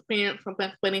staff experience for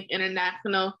Best Buddies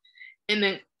International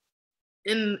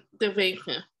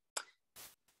innovation.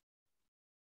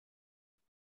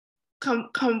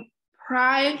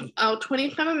 Comprised of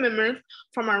 27 members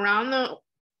from around the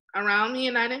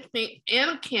United States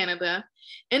and Canada,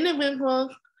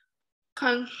 individuals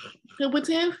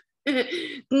contributive,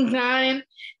 design,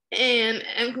 and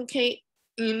advocate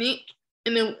unique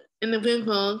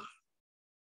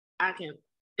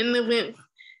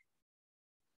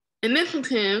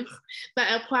initiatives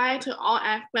that apply to all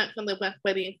aspects of the Best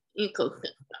Buddies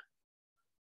ecosystem.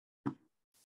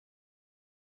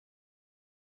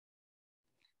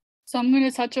 So I'm going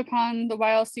to touch upon the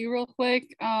YLC real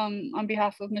quick on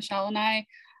behalf of Michelle and I.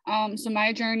 So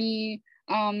my journey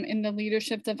in the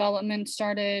leadership development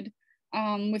started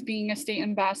with being a state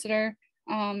ambassador.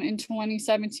 In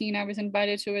 2017, I was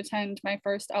invited to attend my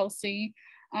first LC.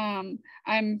 I'm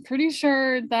pretty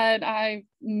sure that I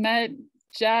met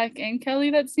Jack and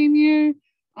Kelly that same year.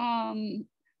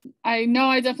 I know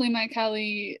I definitely met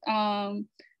Kelly,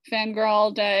 fangirl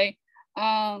all day.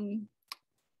 And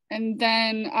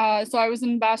then, so I was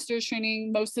in ambassadors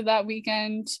training most of that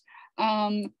weekend.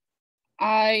 I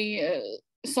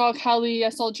saw Kelly, I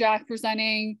saw Jack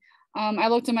presenting. I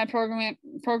looked at my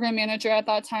program manager at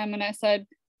that time and I said,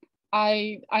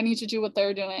 I need to do what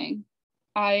they're doing.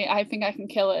 I think I can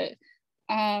kill it.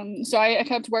 So I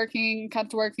kept working,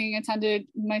 attended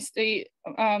my state.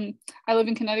 I live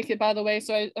in Connecticut, by the way,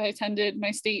 so I attended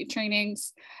my state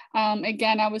trainings.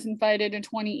 Again, I was invited in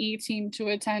 2018 to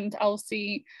attend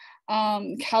LC.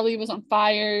 Kelly was on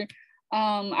fire.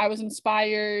 I was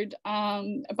inspired.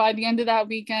 By the end of that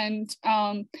weekend,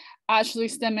 Ashley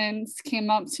Simmons came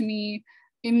up to me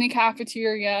in the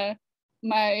cafeteria.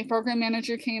 My program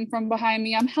manager came from behind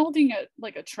me. I'm holding a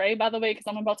tray, by the way, because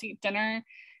I'm about to eat dinner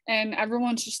and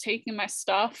everyone's just taking my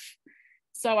stuff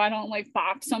so I don't like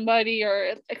bop somebody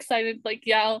or excited like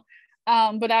yell.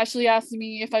 But Ashley asked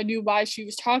me if I knew why she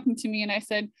was talking to me, and I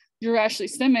said, "You're Ashley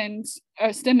Simmons.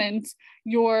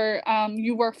 You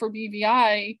work for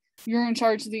BVI. You're in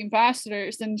charge of the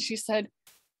ambassadors." And she said,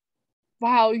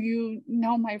 "Wow, you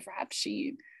know my rap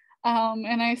sheet."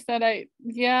 And I said,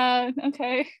 "Yeah,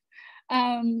 okay."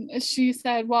 She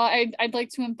said, "Well, I'd like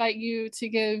to invite you to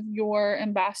give your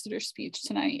ambassador speech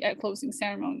tonight at closing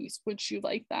ceremonies. Would you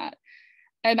like that?"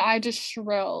 And I just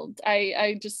shrilled.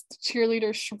 I just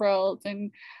cheerleader shrilled.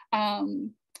 And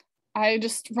I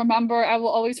just remember, I will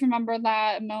always remember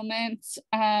that moment.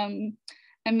 And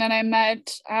then I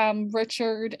met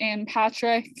Richard and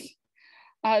Patrick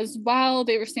as well.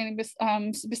 They were standing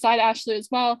beside Ashley as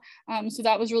well. So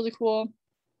that was really cool.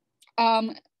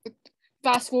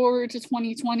 Fast forward to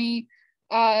 2020,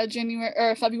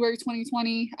 February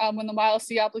 2020, when the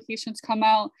YLC applications come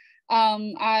out.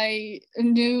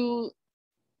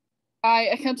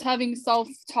 I kept having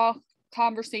self-talk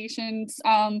conversations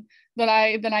that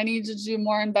I needed to do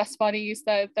more in Best Buddies,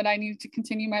 that I needed to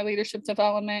continue my leadership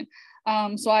development.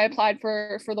 So I applied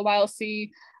for the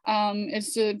YLC.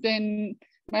 It's been,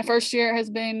 my first year has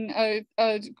been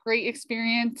a great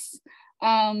experience.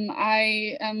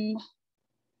 I am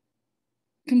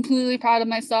completely proud of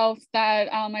myself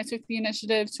that I took the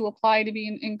initiative to apply to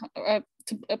be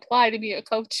a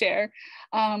co-chair.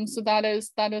 So that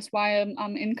is why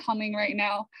I'm incoming right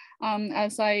now,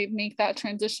 as I make that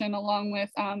transition along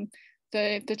with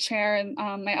the chair and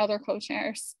my other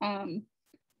co-chairs.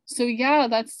 So yeah,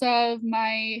 that's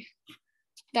my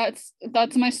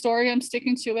story. I'm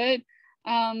sticking to it.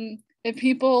 If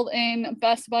people in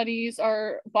Best Buddies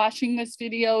are watching this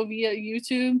video via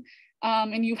YouTube,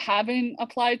 and you haven't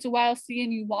applied to YLC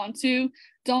and you want to,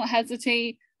 don't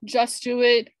hesitate, just do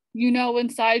it. You know,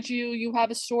 inside you have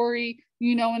a story,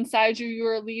 you know, inside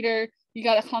you're a leader. You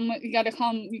gotta come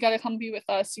be with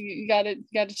us. You gotta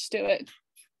just do it.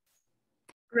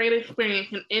 Great experience,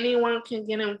 and anyone can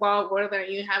get involved whether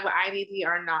you have an IDD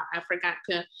or not. I forgot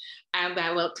to add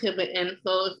that little tidbit in.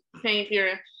 So say if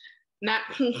you're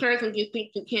not too sure and you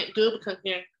think you can't do it because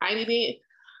you're IDD,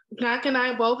 Jack and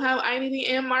I both have IDD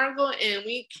and Margo, and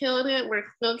we killed it. We're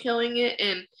still killing it,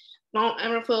 and don't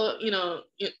ever feel,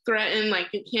 threatened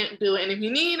like you can't do it. And if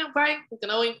you need advice, you can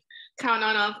always count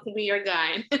on us to be your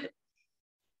guide.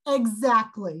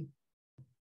 Exactly.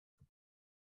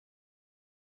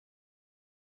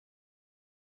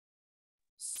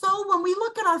 So when we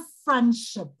look at our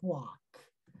friendship walk,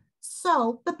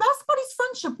 so the Best Buddies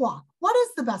Friendship Walk, what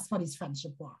is the Best Buddies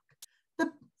Friendship Walk?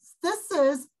 This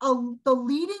is the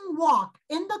leading walk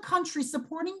in the country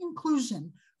supporting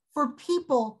inclusion for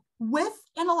people with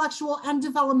intellectual and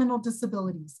developmental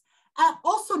disabilities,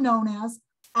 also known as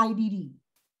IDD.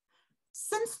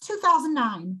 Since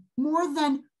 2009, more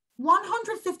than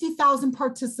 150,000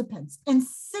 participants in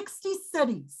 60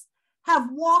 cities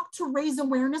have walked to raise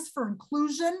awareness for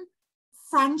inclusion,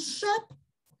 friendship,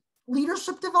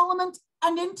 leadership development,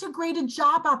 and integrated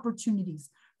job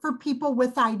opportunities for people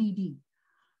with IDD.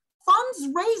 Funds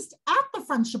raised at the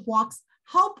Friendship Walks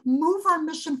help move our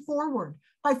mission forward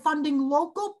by funding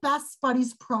local Best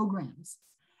Buddies programs.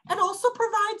 It also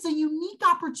provides a unique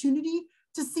opportunity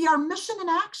to see our mission in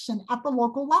action at the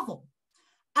local level.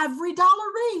 Every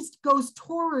dollar raised goes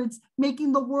towards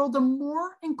making the world a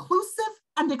more inclusive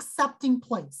and accepting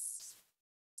place.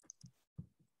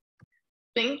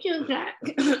 Thank you, Jack.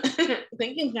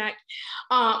 Thank you, Jack.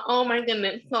 Oh my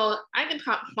goodness. So I can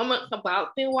talk so much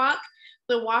about the walk.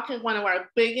 The walk is one of our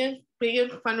biggest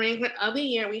fundraisers of the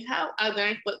year. We have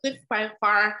others, but this is by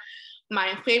far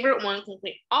my favorite one because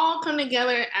we all come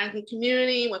together as a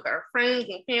community with our friends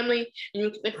and family, and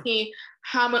you get to see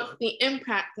how much the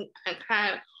impact has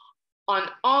had on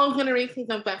all generations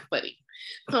of Best Buddies.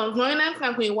 So join us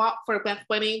as we walk for Best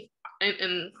Buddies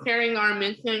and sharing our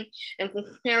mission and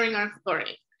sharing our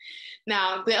stories.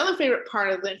 Now, the other favorite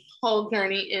part of this whole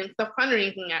journey is the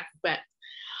fundraising aspect.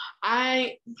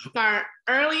 I start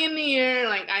early in the year,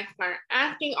 like I start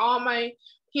asking all my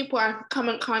people I've come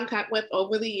in contact with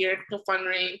over the years to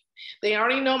fundraise. They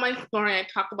already know my story. I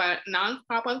talk about it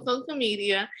nonstop on social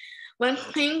media.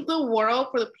 Let's change the world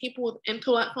for the people with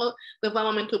intellectual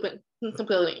developmental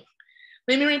disabilities.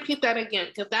 Let me repeat that again,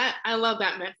 because I love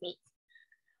that message.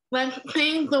 Let's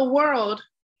change the world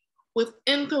with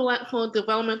intellectual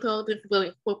developmental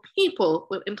disabilities, for people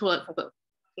with intellectual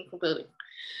disabilities.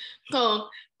 So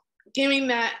giving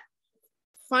that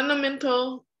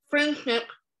fundamental friendship,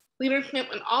 leadership,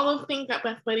 and all those things that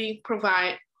Best Buddies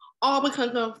provide, all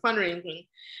because of fundraising.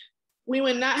 We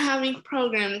would not have these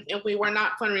programs if we were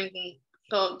not fundraising.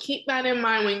 So keep that in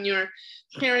mind when you're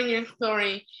sharing your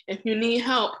story. If you need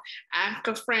help, ask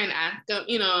a friend, ask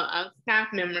a staff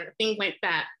member, things like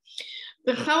that.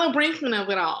 The celebration of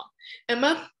it all.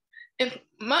 It's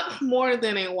much more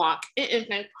than a walk. It is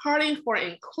a party for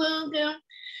inclusion,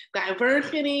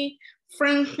 diversity,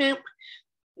 friendship,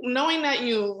 knowing that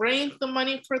you raised the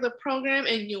money for the program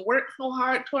and you worked so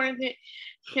hard towards it,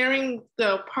 sharing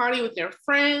the party with your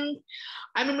friends.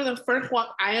 I remember the first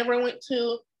walk I ever went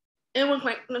to, it was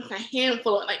like just a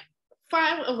handful, like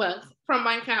 5 of us from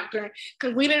my chapter,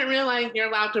 because we didn't realize you're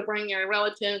allowed to bring your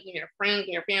relatives and your friends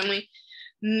and your family.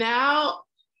 Now,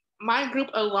 my group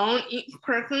alone, each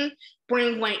person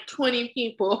brings like 20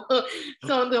 people.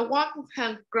 So the walk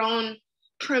has grown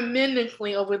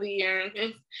tremendously over the years.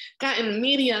 It's gotten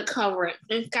media coverage.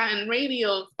 It's gotten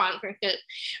radio sponsorship.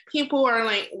 People are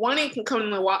like wanting to come to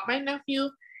the walk. My nephew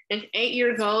is 8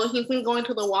 years old. He's been going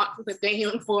to the walk since the day he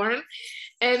was born.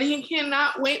 And he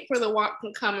cannot wait for the walk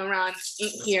to come around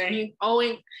each year. He's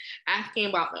always asking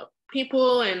about the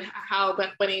people and how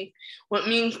Best Buddies, what it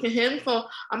means to him. So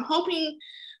I'm hoping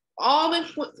all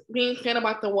this being said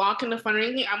about the walk and the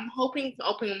fundraising, I'm hoping to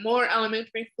open more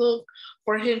elementary schools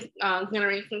for his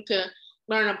generation to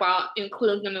learn about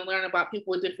inclusion and learn about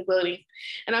people with disabilities.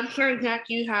 And I'm sure, Jack,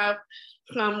 you have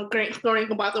some great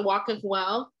stories about the walk as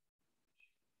well.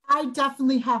 I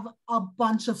definitely have a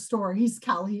bunch of stories,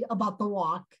 Kelly, about the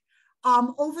walk.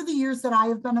 Over the years that I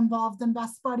have been involved in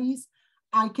Best Buddies,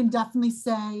 I can definitely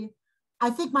say, I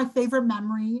think my favorite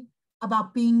memory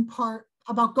about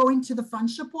going to the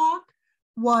friendship walk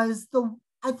was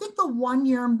I think the one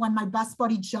year when my best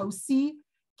buddy Josie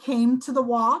came to the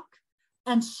walk,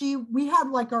 and we had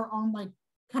like our own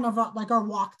like our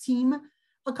walk team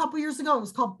a couple years ago. It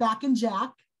was called Back and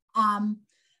Jack,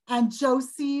 and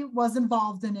Josie was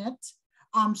involved in it.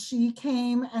 She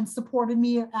came and supported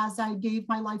me as I gave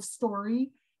my life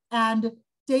story, and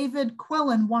David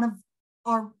Quillen, one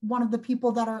of the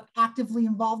people that are actively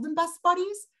involved in Best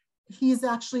Buddies, he's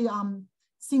actually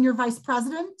senior vice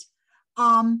president.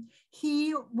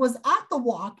 He was at the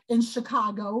walk in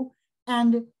Chicago,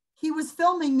 and he was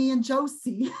filming me and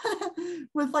Josie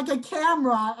with like a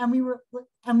camera, and we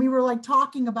were like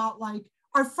talking about like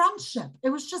our friendship.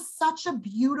 It was just such a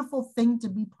beautiful thing to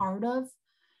be part of.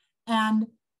 And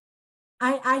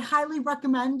I highly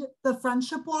recommend the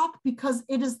friendship walk because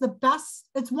it is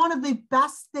it's one of the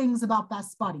best things about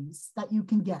Best Buddies that you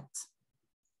can get.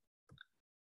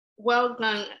 Well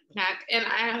done, Jack. And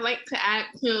I'd like to add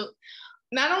to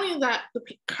not only that the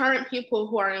current people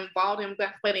who are involved in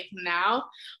Best Buddies now,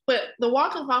 but the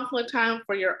walk is also a time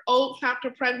for your old chapter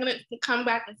presidents to come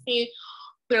back and see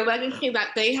their legacy that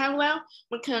they have left,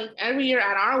 because every year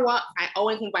at our walk, I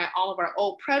always invite all of our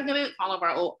old presidents, all of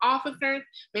our old officers.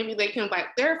 Maybe they can invite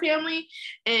their family,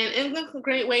 and it's just a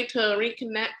great way to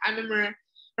reconnect. I remember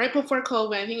right before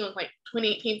COVID, I think it was like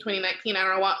 2018, 2019 at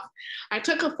our walk, I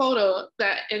took a photo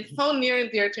that is so near and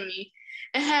dear to me.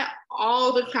 It had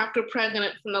all the chapter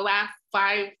presidents from the last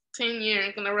 5-10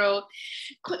 years in a row,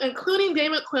 including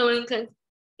David Quillen.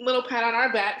 Little pat on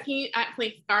our back, he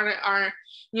actually started our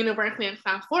University in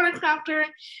South Florida chapter,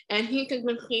 and he can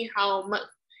see how much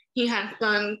he has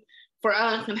done for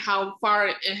us and how far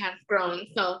it has grown.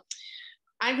 So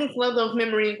I just love those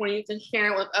memories where you can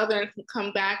share it with others who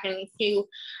come back and see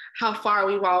how far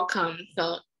we've all come.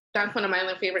 So that's one of my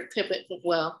other favorite tidbits as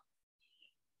well.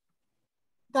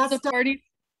 That's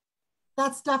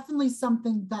definitely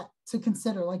something to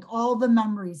consider, like all the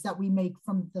memories that we make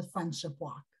from the friendship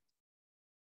walk.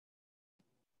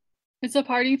 It's a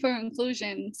party for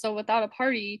inclusion. So without a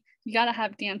party, you gotta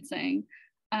have dancing.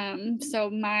 So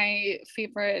my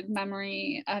favorite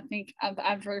memory, I think, of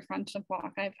every friendship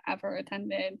walk I've ever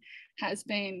attended has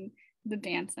been the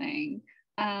dancing.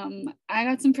 I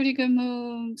got some pretty good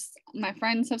moves. My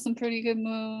friends have some pretty good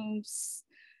moves.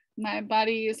 My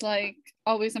buddy is like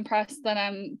always impressed that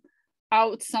I'm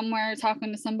out somewhere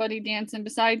talking to somebody dancing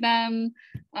beside them.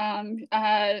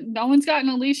 No one's gotten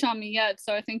a leash on me yet,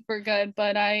 so I think we're good.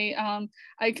 But I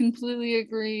completely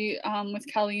agree with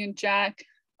Kelly and Jack.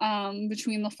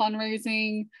 Between the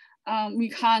fundraising, we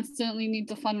constantly need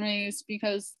to fundraise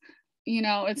because, you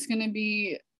know, it's going to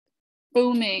be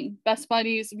booming. Best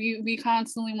Buddies, we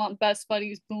constantly want Best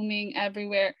Buddies booming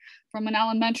everywhere, from an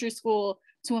elementary school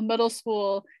to a middle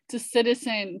school to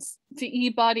citizens to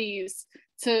e-buddies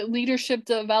to leadership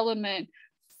development.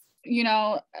 You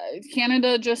know,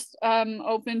 Canada just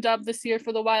opened up this year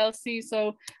for the YLC,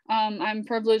 so I'm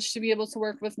privileged to be able to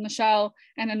work with Michelle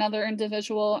and another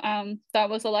individual that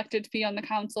was elected to be on the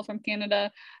council from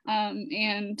Canada,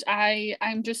 and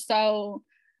I'm just so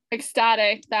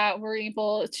ecstatic that we're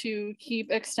able to keep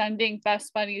extending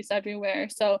Best Buddies everywhere.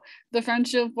 So the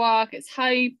Friendship Walk is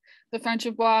hype. The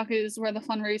Friendship Walk is where the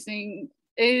fundraising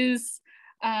is.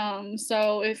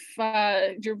 So if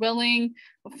you're willing,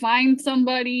 find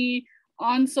somebody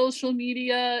on social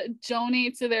media,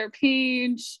 donate to their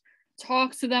page,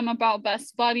 talk to them about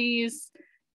Best Buddies,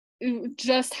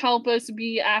 just help us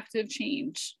be active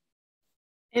change.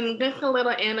 And just a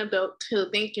little anecdote too.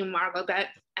 Thank you, Margo. That's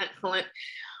excellent.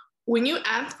 When you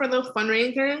ask for those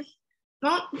fundraisers,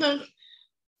 don't just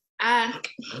ask,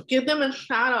 give them a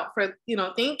shout out for, you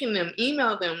know, thanking them,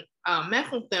 email them,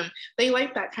 message them. They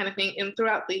like that kind of thing. And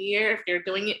throughout the year, if you're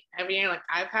doing it every year like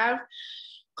I have,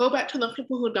 go back to the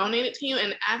people who donated to you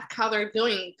and ask how they're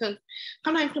doing, because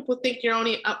sometimes people think you're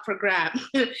only up for grabs.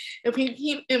 If you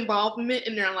keep involvement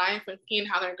in their life and seeing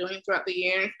how they're doing throughout the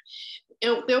year,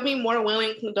 they'll be more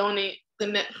willing to donate the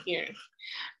next year.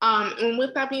 And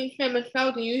with that being said,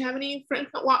 Michelle, do you have any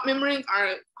Friendship Walk memories,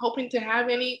 or hoping to have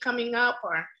any coming up,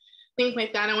 or things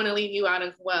like that? I want to leave you out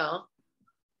as well.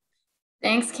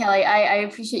 Thanks, Kelly. I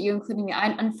appreciate you including me.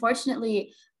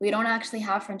 Unfortunately, we don't actually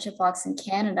have Friendship Walks in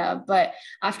Canada, but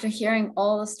after hearing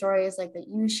all the stories like that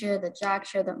you shared, that Jack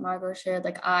shared, that Margo shared,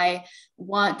 like I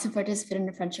want to participate in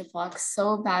a Friendship Walk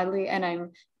so badly, and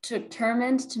I'm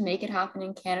determined to make it happen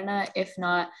in Canada, if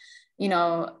not, you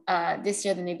know, this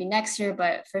year, then maybe next year,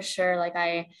 but for sure, like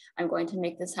I'm going to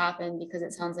make this happen because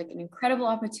it sounds like an incredible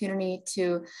opportunity to,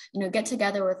 you know, get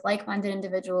together with like-minded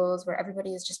individuals where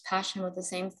everybody is just passionate with the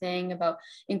same thing about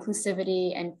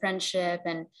inclusivity and friendship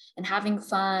and having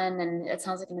fun. And it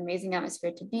sounds like an amazing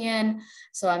atmosphere to be in.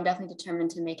 So I'm definitely determined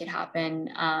to make it happen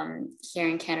here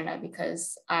in Canada,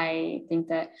 because I think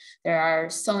that there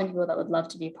are so many people that would love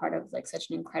to be part of like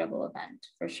such an incredible event,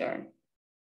 for sure.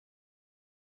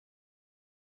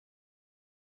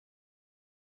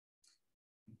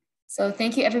 So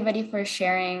thank you everybody for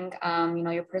sharing, you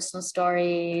know, your personal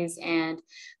stories and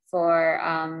for,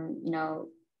 you know,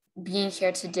 being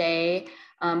here today.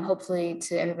 Hopefully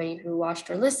to everybody who watched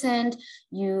or listened,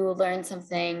 you learned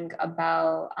something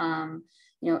about,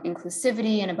 you know,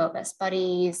 inclusivity and about Best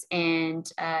Buddies. And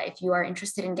if you are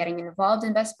interested in getting involved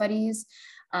in Best Buddies,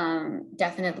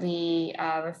 definitely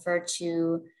refer to,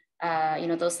 you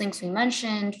know, those links we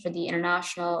mentioned for the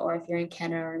international, or if you're in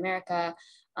Canada or America,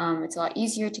 it's a lot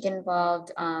easier to get involved.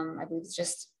 I believe it's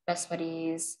just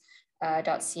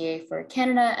bestbuddies.ca for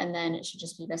Canada, and then it should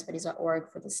just be bestbuddies.org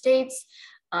for the States.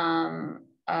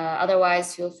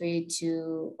 Otherwise, feel free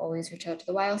to always reach out to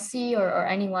the YLC or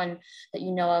anyone that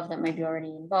you know of that might be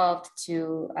already involved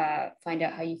to find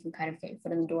out how you can kind of get your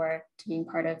foot in the door to being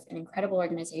part of an incredible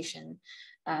organization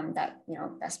that, you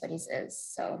know, Best Buddies is.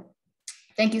 So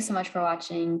thank you so much for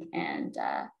watching, and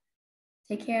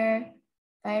take care.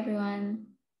 Bye, everyone.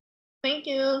 Thank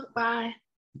you. Bye.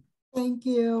 Thank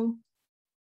you.